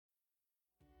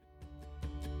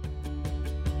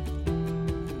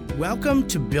Welcome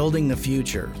to Building the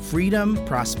Future, Freedom,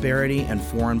 Prosperity, and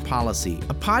Foreign Policy,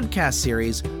 a podcast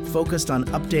series focused on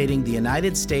updating the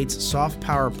United States soft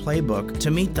power playbook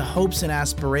to meet the hopes and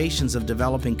aspirations of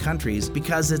developing countries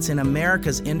because it's in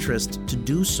America's interest to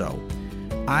do so.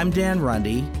 I'm Dan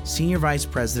Runde, Senior Vice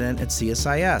President at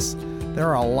CSIS. There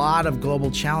are a lot of global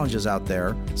challenges out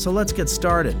there, so let's get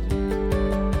started.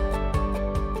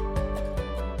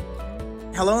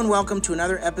 Hello and welcome to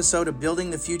another episode of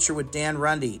Building the Future with Dan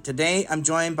Runde. Today I'm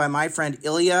joined by my friend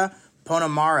Ilya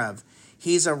Ponomarev.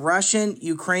 He's a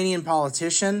Russian-Ukrainian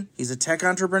politician, he's a tech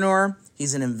entrepreneur,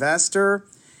 he's an investor,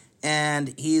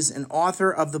 and he's an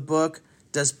author of the book,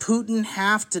 Does Putin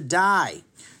Have to Die?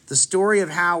 The story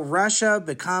of how Russia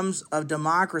becomes a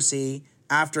democracy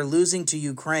after losing to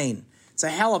Ukraine. It's a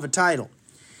hell of a title.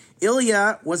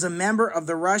 Ilya was a member of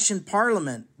the Russian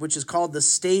parliament, which is called the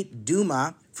State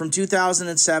Duma, from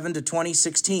 2007 to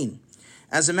 2016.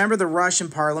 As a member of the Russian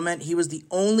parliament, he was the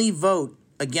only vote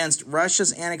against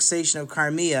Russia's annexation of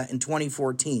Crimea in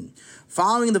 2014.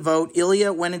 Following the vote,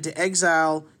 Ilya went into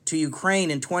exile to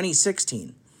Ukraine in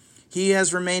 2016. He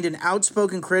has remained an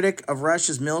outspoken critic of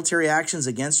Russia's military actions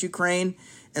against Ukraine,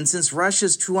 and since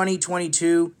Russia's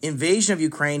 2022 invasion of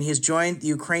Ukraine, he has joined the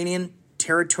Ukrainian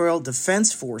Territorial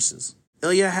Defense Forces.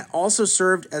 Ilya also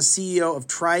served as CEO of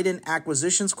Trident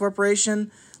Acquisitions Corporation,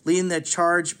 leading the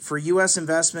charge for U.S.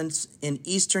 investments in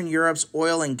Eastern Europe's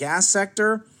oil and gas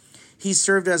sector. He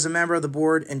served as a member of the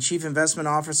board and chief investment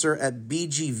officer at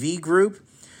BGV Group,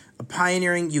 a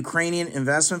pioneering Ukrainian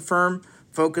investment firm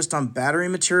focused on battery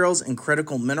materials and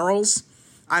critical minerals.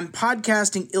 I'm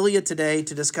podcasting Ilya today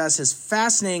to discuss his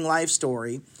fascinating life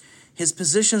story, his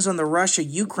positions on the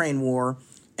Russia-Ukraine war,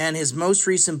 and his most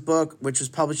recent book, which was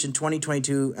published in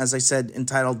 2022, as I said,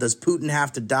 entitled Does Putin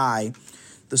Have to Die?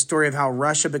 The story of how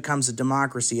Russia becomes a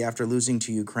democracy after losing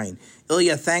to Ukraine.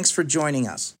 Ilya, thanks for joining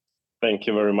us. Thank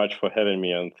you very much for having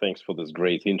me, and thanks for this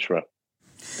great intro.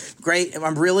 Great. I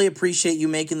really appreciate you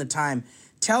making the time.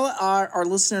 Tell our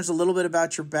listeners a little bit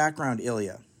about your background,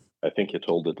 Ilya. I think you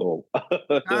told it all.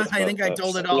 I think I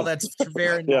told it all. That's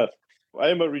very Yes.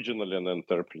 I'm originally an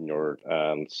entrepreneur,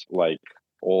 and like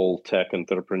all tech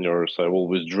entrepreneurs, I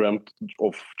always dreamt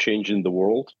of changing the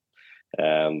world.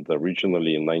 And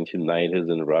originally in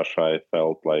 1990s in Russia, I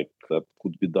felt like that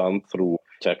could be done through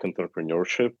tech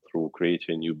entrepreneurship, through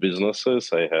creating new businesses.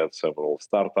 I had several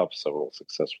startups, several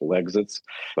successful exits.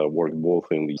 I worked both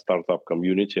in the startup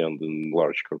community and in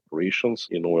large corporations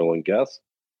in oil and gas.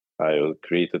 I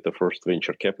created the first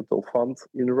venture capital fund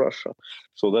in Russia.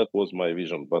 So that was my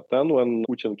vision. But then when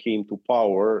Putin came to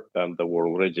power, and there were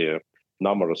already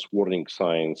numerous warning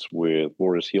signs with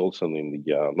Boris Yeltsin in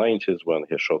the 90s when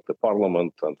he shot the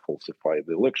parliament and falsified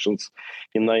the elections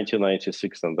in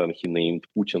 1996, and then he named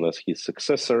Putin as his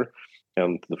successor.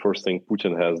 And the first thing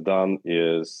Putin has done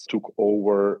is took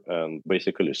over and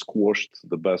basically squashed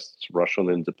the best Russian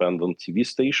independent TV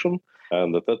station.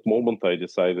 And at that moment, I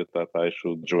decided that I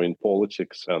should join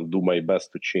politics and do my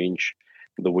best to change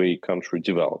the way country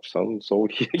develops. And so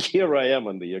here I am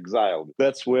in the exile.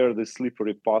 That's where the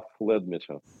slippery path led me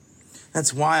to.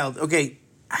 That's wild. Okay,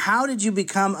 how did you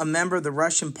become a member of the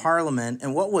Russian parliament,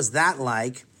 and what was that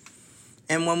like?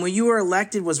 And when you were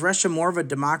elected, was Russia more of a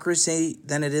democracy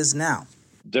than it is now?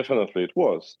 Definitely it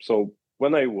was. So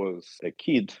when I was a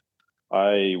kid,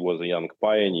 I was a young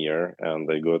pioneer, and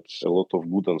I got a lot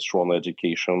of good and strong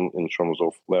education in terms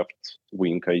of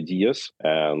left-wing ideas.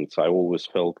 And I always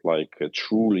felt like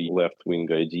truly left-wing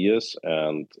ideas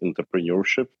and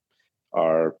entrepreneurship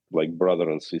are like brother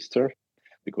and sister,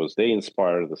 because they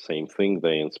inspire the same thing.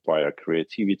 They inspire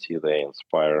creativity, they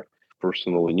inspire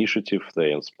personal initiative,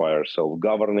 they inspire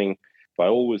self-governing. I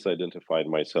always identified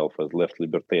myself as left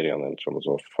libertarian in terms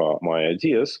of my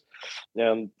ideas.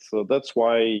 And so that's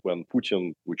why when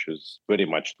Putin, which is very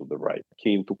much to the right,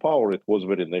 came to power, it was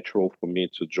very natural for me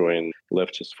to join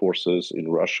leftist forces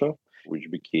in Russia, which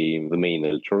became the main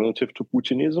alternative to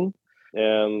Putinism.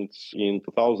 And in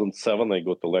 2007, I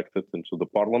got elected into the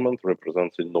parliament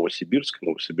representing Novosibirsk.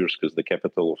 Novosibirsk is the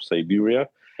capital of Siberia,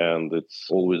 and it's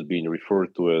always been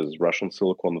referred to as Russian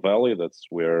Silicon Valley. That's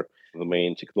where the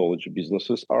main technology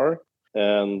businesses are.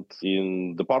 And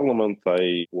in the parliament,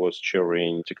 I was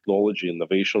chairing technology,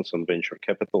 innovations, and venture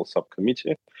capital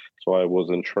subcommittee. So I was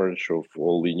in charge of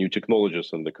all the new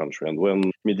technologies in the country. And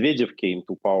when Medvedev came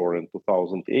to power in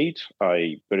 2008,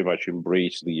 I very much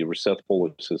embraced the reset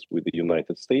policies with the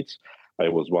United States. I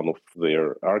was one of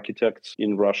their architects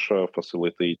in Russia,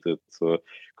 facilitated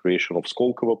creation of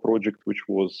Skolkovo project, which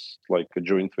was like a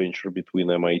joint venture between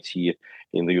MIT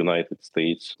in the United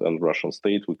States and Russian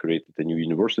state. We created a new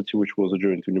university, which was a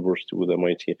joint university with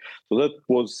MIT. So that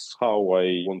was how I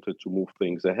wanted to move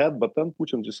things ahead. But then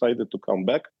Putin decided to come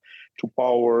back to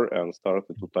power and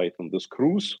started to tighten the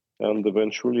screws. And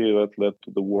eventually that led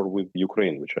to the war with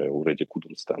Ukraine, which I already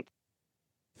couldn't stand.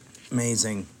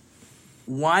 Amazing.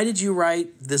 Why did you write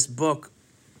this book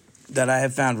that I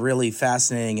have found really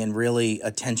fascinating and really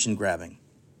attention-grabbing?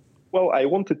 Well, I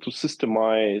wanted to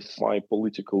systemize my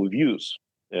political views.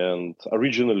 And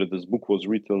originally, this book was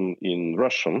written in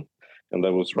Russian, and I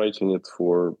was writing it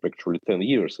for actually 10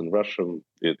 years. In Russian,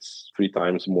 it's 3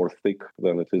 times more thick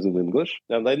than it is in English.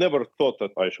 And I never thought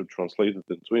that I should translate it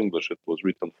into English. It was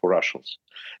written for Russians.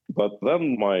 But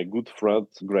then my good friend,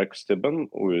 Greg Stibben,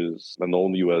 who is a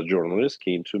known US journalist,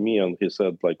 came to me and he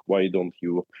said, like, why don't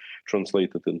you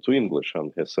translate it into English?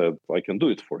 And he said, I can do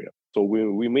it for you. So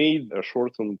we made a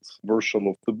shortened version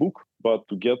of the book, but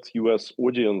to get US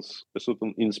audience a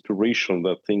certain inspiration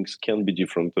that things can be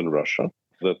different in Russia,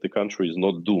 that the country is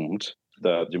not doomed,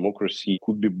 that democracy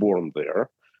could be born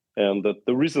there, and that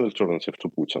there is an alternative to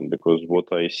Putin. Because what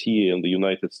I see in the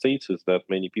United States is that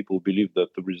many people believe that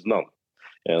there is none.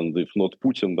 And if not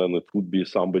Putin, then it would be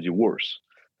somebody worse,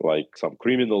 like some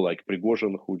criminal like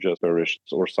Prigozhin who just perished,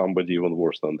 or somebody even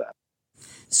worse than that.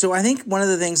 So I think one of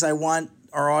the things I want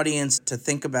our audience to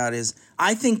think about is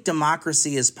I think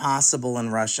democracy is possible in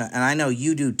Russia, and I know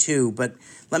you do too, but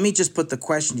let me just put the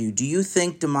question to you. Do you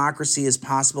think democracy is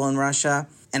possible in Russia?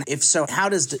 And if so, how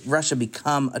does Russia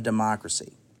become a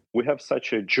democracy? We have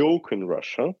such a joke in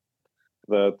Russia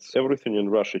that everything in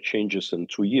Russia changes in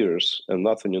 2 years and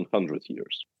nothing in 100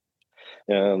 years.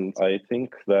 And I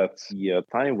think that the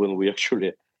time when we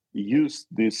actually use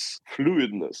this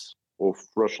fluidness of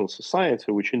Russian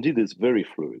society, which indeed is very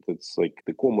fluid. It's like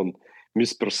the common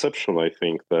misperception, I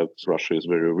think, that Russia is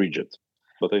very rigid.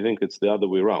 But I think it's the other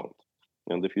way around.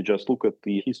 And if you just look at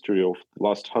the history of the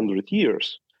last 100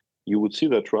 years, you would see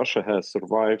that Russia has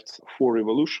survived 4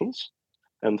 revolutions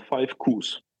and 5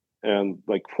 coups. And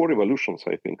like 4 revolutions,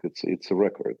 I think it's a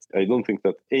record. I don't think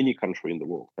that any country in the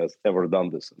world has ever done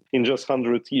this in just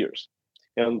 100 years.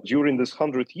 And during this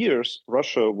 100 years,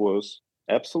 Russia was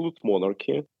absolute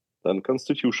monarchy, then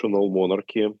constitutional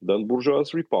monarchy, then bourgeois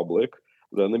republic,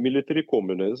 then a military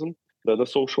communism, then a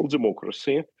social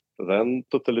democracy, then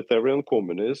totalitarian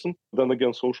communism, then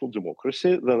again social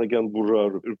democracy, then again bourgeois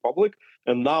republic,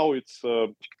 and now it's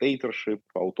dictatorship,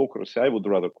 autocracy. I would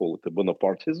rather call it a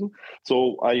Bonapartism.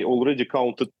 So I already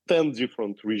counted 10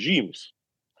 different regimes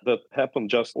that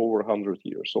happened just over 100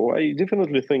 years. So I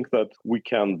definitely think that we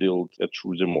can build a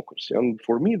true democracy. And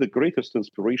for me, the greatest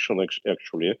inspiration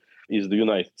actually is the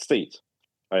United States.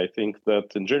 I think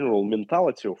that in general,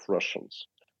 mentality of Russians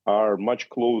are much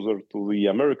closer to the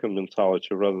American mentality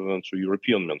rather than to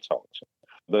European mentality.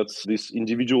 That's this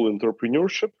individual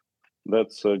entrepreneurship.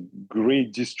 That's a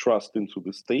great distrust into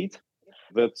the state.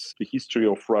 That's the history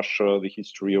of Russia, the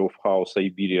history of how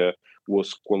Siberia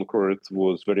was conquered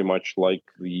was very much like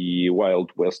the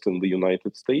Wild West in the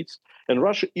United States. And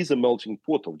Russia is a melting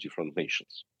pot of different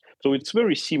nations. So it's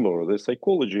very similar. The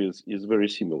psychology is very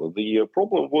similar. The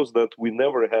problem was that we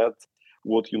never had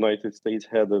what United States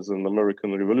had as an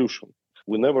American Revolution.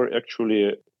 We never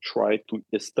actually tried to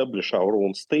establish our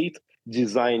own state,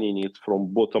 designing it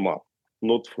from bottom up,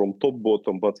 not from top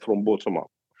bottom, but from bottom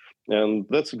up. And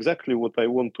that's exactly what I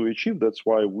want to achieve. That's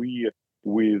why we,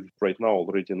 with right now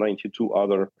already 92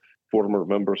 other former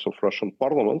members of Russian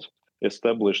parliament,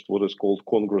 established what is called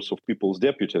Congress of People's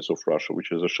Deputies of Russia,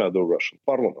 which is a shadow Russian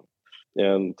parliament.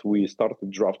 And we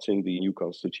started drafting the new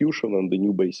constitution and the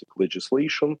new basic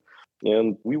legislation.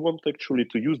 And we want actually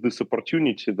to use this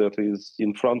opportunity that is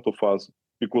in front of us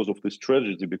because of this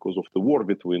tragedy, because of the war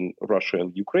between Russia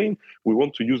and Ukraine. We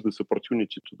want to use this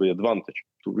opportunity to the advantage,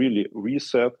 to really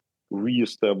reset,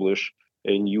 reestablish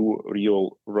a new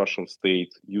real Russian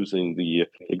state using the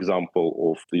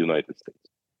example of the United States.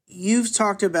 You've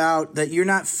talked about that you're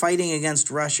not fighting against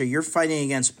Russia, you're fighting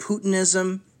against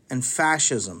Putinism and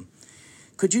fascism.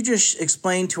 Could you just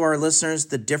explain to our listeners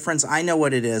the difference? I know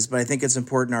what it is, but I think it's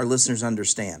important our listeners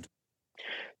understand.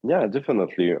 Yeah,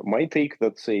 definitely. My take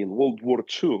that, say, in World War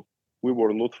II, we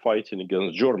were not fighting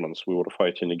against Germans, we were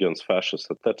fighting against fascists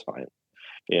at that time.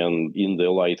 And in the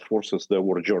Allied forces, there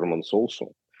were Germans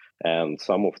also. And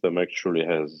some of them actually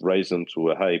has risen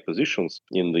to high positions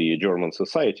in the German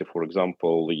society. For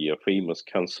example, the famous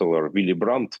Chancellor Willy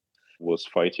Brandt was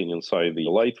fighting inside the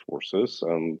Allied forces,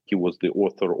 and he was the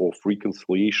author of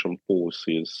reconciliation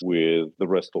policies with the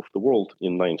rest of the world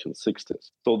in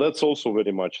 1960s. So that's also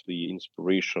very much the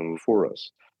inspiration for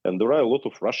us. And there are a lot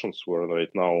of Russians who are right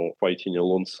now fighting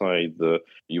alongside the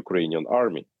Ukrainian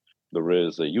army. There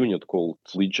is a unit called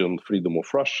Legion Freedom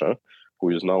of Russia, who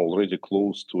is now already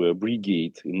close to a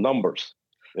brigade in numbers.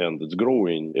 And it's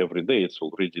growing every day. It's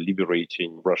already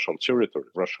liberating Russian territory.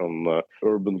 Russian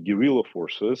urban guerrilla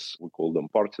forces, we call them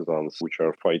partisans, which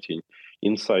are fighting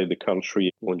inside the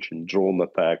country, launching drone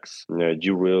attacks,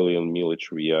 derailing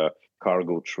military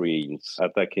cargo trains,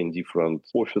 attacking different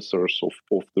officers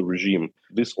of the regime.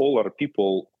 These all are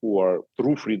people who are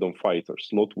true freedom fighters,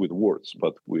 not with words,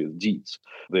 but with deeds.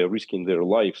 They are risking their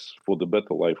lives for the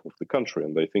better life of the country.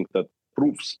 And I think that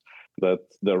proves that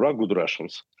there are good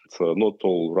Russians. Not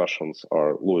all Russians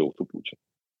are loyal to Putin.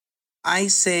 I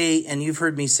say, and you've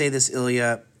heard me say this,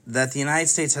 Ilya, that the United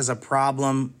States has a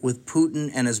problem with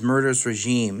Putin and his murderous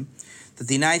regime, that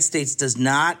the United States does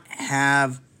not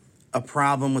have a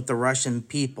problem with the Russian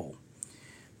people.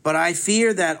 But I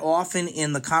fear that often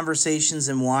in the conversations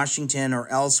in Washington or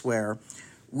elsewhere,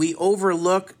 we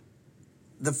overlook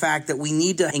the fact that we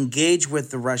need to engage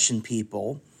with the Russian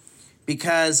people,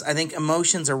 because I think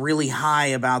emotions are really high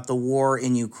about the war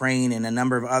in Ukraine and a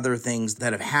number of other things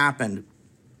that have happened.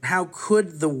 How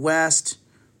could the West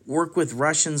work with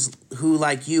Russians who,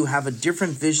 like you, have a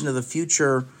different vision of the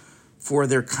future for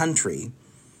their country?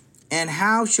 And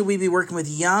how should we be working with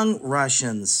young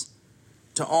Russians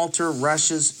to alter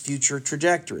Russia's future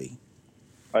trajectory?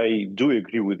 I do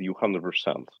agree with you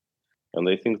 100%. And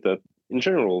I think that in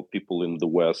general, people in the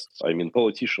West,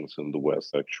 politicians in the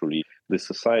West, actually, the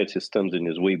society standing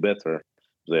is way better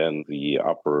than the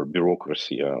upper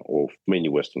bureaucracy of many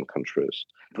Western countries.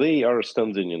 They are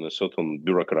standing in a certain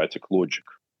bureaucratic logic.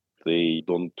 They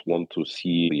don't want to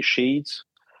see the shades,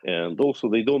 and also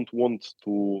they don't want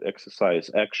to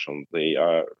exercise action. They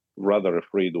are rather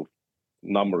afraid of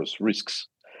numerous risks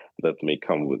that may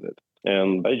come with it.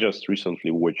 And I just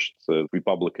recently watched the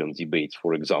Republican debates,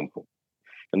 for example.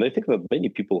 And I think that many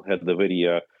people had the very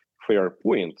fair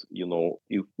point.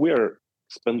 If we're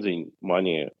spending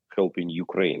money helping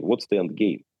Ukraine, what's the end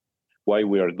game? Why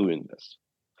we are doing this?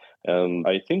 And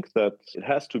I think that it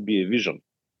has to be a vision.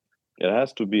 It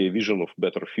has to be a vision of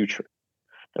better future.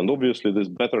 And obviously, this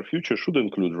better future should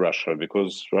include Russia,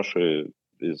 because Russia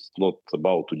is not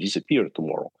about to disappear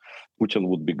tomorrow. Putin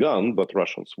would be gone, but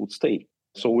Russians would stay.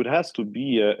 So it has to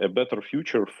be a better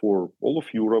future for all of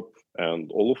Europe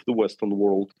and all of the Western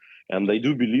world. And I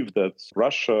do believe that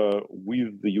Russia,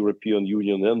 with the European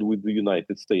Union and with the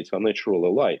United States, are natural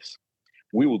allies.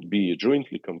 We would be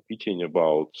jointly competing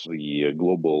about the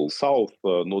global South,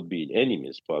 not being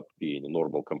enemies, but being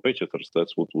normal competitors.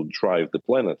 That's what would drive the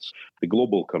planet's, the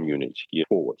global community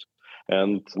forward.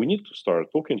 And we need to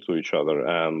start talking to each other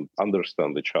and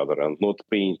understand each other and not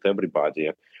paint everybody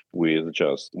with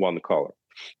just one color.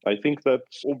 I think that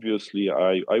obviously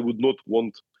I would not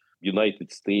want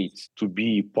United States to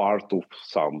be part of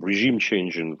some regime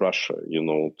change in Russia,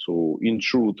 to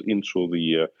intrude into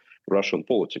the Russian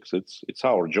politics. It's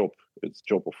our job. It's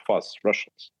job of us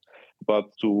Russians. But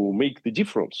to make the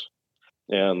difference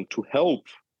and to help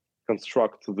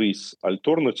construct this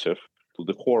alternative to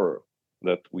the horror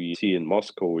that we see in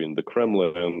Moscow, in the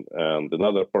Kremlin, and in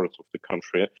other parts of the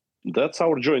country, that's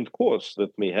our joint cause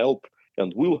that may help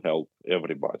and will help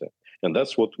everybody. And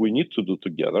that's what we need to do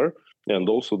together. And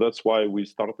also that's why we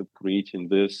started creating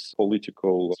these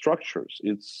political structures.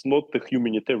 It's not the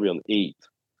humanitarian aid.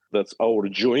 That's our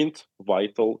joint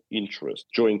vital interest,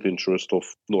 joint interest of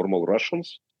normal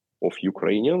Russians, of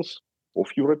Ukrainians, of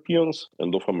Europeans,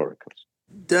 and of Americans.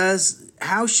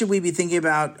 How should we be thinking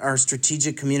about our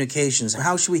strategic communications?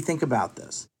 How should we think about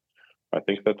this? I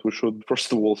think that we should,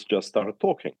 first of all, just start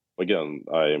talking. Again,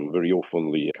 I am very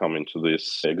oftenly coming to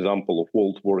this example of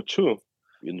World War II.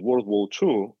 In World War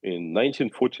II, in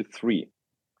 1943,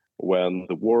 when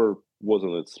the war was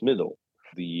in its middle,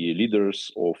 the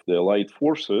leaders of the Allied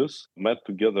forces met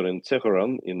together in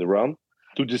Tehran, in Iran,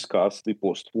 to discuss the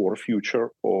post-war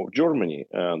future of Germany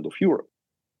and of Europe.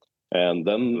 And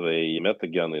then they met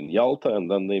again in Yalta,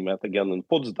 and then they met again in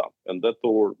Potsdam. And that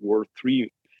were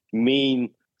three main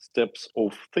steps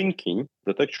of thinking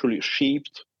that actually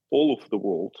shaped all of the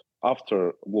world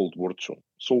after World War II.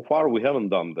 So far, we haven't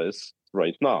done this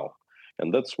right now.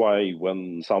 And that's why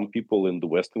when some people in the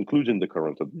West, including the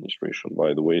current administration,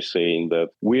 by the way, saying that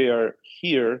we are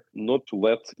here not to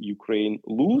let Ukraine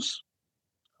lose,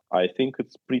 I think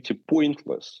it's pretty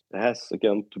pointless. It has,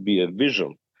 again, to be a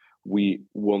vision. We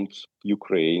want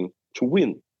Ukraine to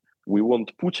win. We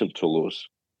want Putin to lose.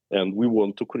 And we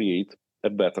want to create a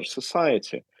better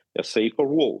society, a safer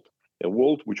world, a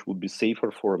world which would be safer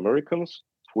for Americans,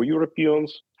 for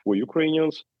Europeans, for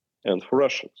Ukrainians, and for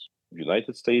Russians.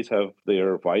 United States have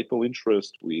their vital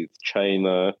interest with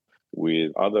China,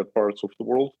 with other parts of the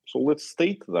world. So let's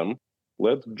state them.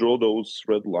 Let's draw those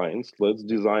red lines. Let's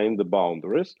design the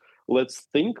boundaries. Let's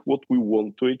think what we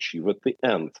want to achieve at the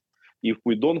end. If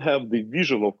we don't have the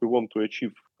vision of what we want to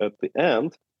achieve at the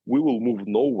end, we will move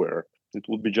nowhere. It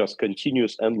would be just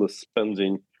continuous, endless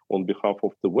spending on behalf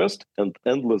of the West and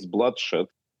endless bloodshed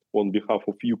on behalf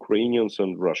of Ukrainians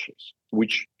and Russians,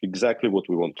 which exactly what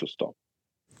we want to stop.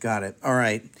 Got it. All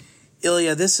right.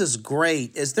 Ilya, this is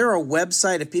great. Is there a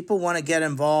website if people want to get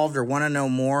involved or want to know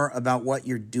more about what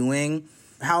you're doing?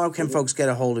 How can folks get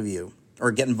a hold of you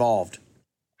or get involved?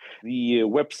 The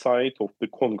website of the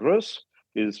Congress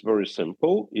is very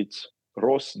simple. It's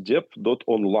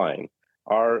rosdep.online,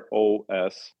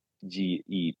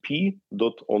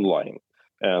 ROSDEP.online.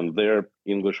 And their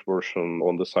English version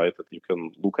on the site that you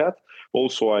can look at.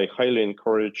 Also, I highly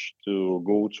encourage to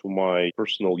go to my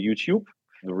personal YouTube.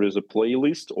 There is a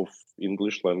playlist of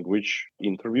English language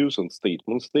interviews and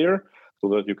statements there, so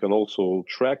that you can also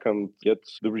track and get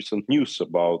the recent news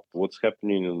about what's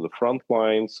happening in the front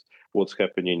lines, what's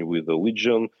happening with the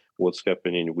Legion, what's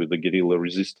happening with the guerrilla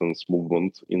resistance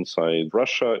movement inside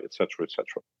Russia, etc.,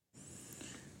 etc.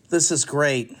 This is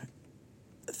great.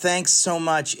 Thanks so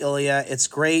much, Ilya. It's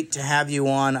great to have you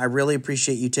on. I really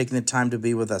appreciate you taking the time to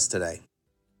be with us today.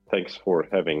 Thanks for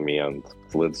having me, and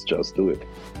let's just do it.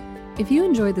 If you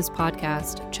enjoyed this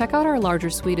podcast, check out our larger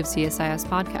suite of CSIS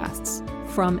podcasts.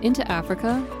 From Into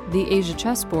Africa, The Asia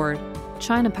Chessboard,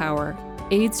 China Power,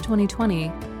 AIDS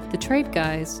 2020, The Trade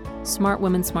Guys, Smart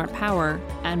Women, Smart Power,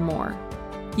 and more.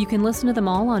 You can listen to them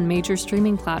all on major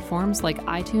streaming platforms like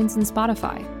iTunes and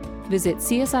Spotify. Visit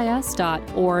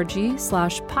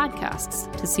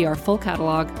csis.org/podcasts to see our full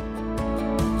catalog.